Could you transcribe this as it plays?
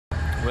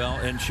Well,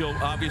 and she'll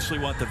obviously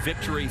want the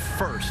victory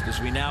first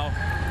as we now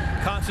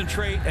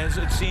concentrate, as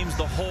it seems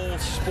the whole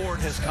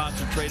sport has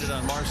concentrated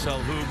on Marcel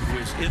Hug, who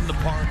is in the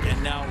park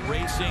and now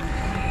racing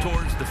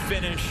towards the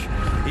finish.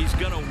 He's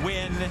going to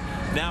win.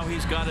 Now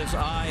he's got his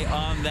eye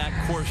on that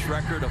course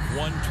record of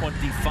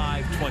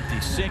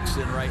 1:25.26,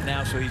 and right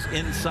now, so he's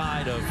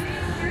inside of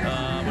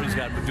what he's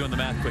got. We're doing the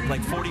math quick,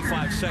 like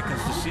 45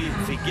 seconds to see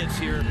if he gets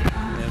here,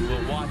 and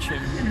we'll watch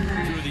him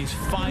through these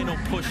final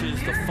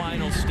pushes, the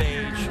final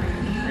stage.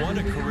 What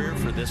a career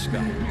for this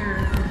guy,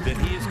 that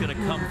he is going to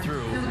come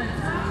through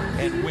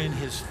and win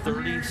his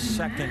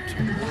 32nd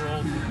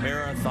World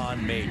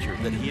Marathon Major,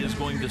 that he is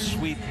going to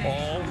sweep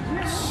all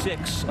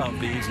 6 of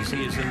these as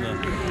he is in the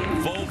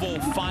Volvo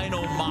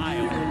final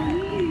mile.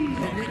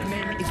 The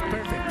nickname is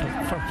perfect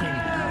for him.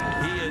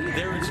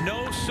 There is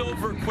no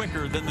silver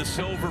quicker than the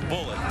silver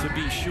bullet, to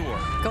be sure.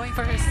 Going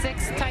for his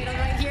 6th title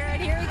right here,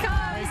 and here he comes.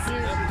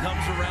 Yep,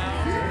 comes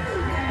around.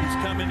 He's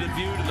coming to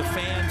view to the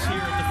fans here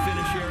at the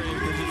finish area,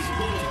 because it's, to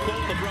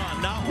quote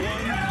LeBron, not 1,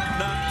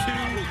 not 2,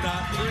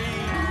 not 3,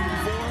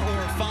 4,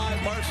 or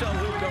 5. Marcel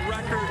Hug, a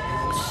record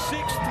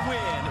 6th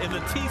win in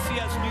the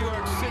TCS New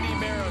York City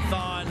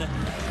Marathon,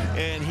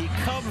 and he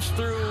comes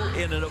through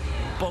in a,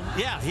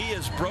 yeah, he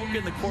has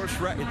broken the course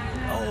record.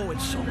 Oh,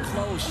 it's so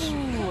close.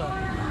 Ooh.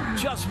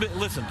 Just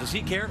listen, does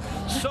he care?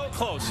 So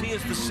close. He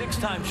is the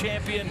 6-time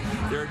champion.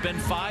 There have been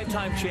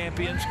 5-time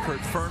champions, Kurt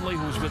Fernley,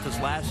 who was with us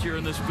last year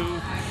in this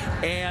booth,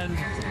 and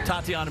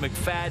Tatiana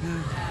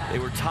McFadden. They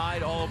were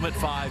tied, all of them at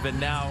 5, and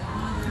now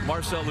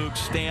Marcel Hug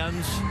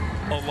stands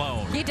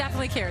alone. He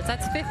definitely cares.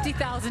 That's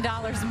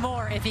 $50,000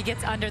 more if he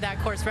gets under that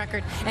course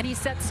record. And he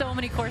set so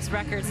many course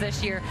records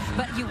this year.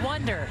 But you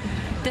wonder,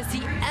 does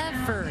he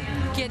ever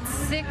get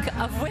sick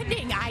of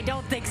winning? I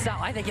don't think so.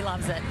 I think he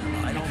loves it.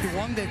 I don't. He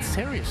won that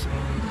series.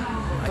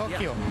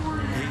 Tokyo,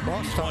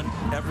 Boston,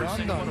 every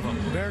single one of them.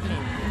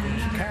 Berlin,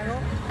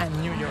 Chicago, and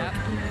New York.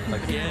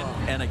 Yep. Again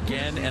and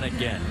again and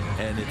again.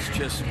 And it's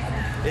just,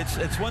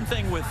 it's one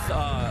thing with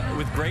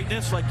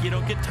greatness, like you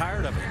don't get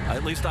tired of it.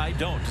 At least I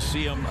don't. To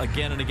see him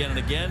again and again and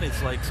again,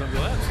 it's like some,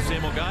 well, that's the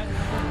same old guy.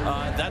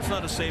 That's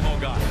not a same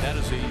old guy. That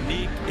is a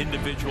unique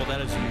individual.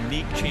 That is a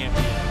unique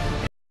champion.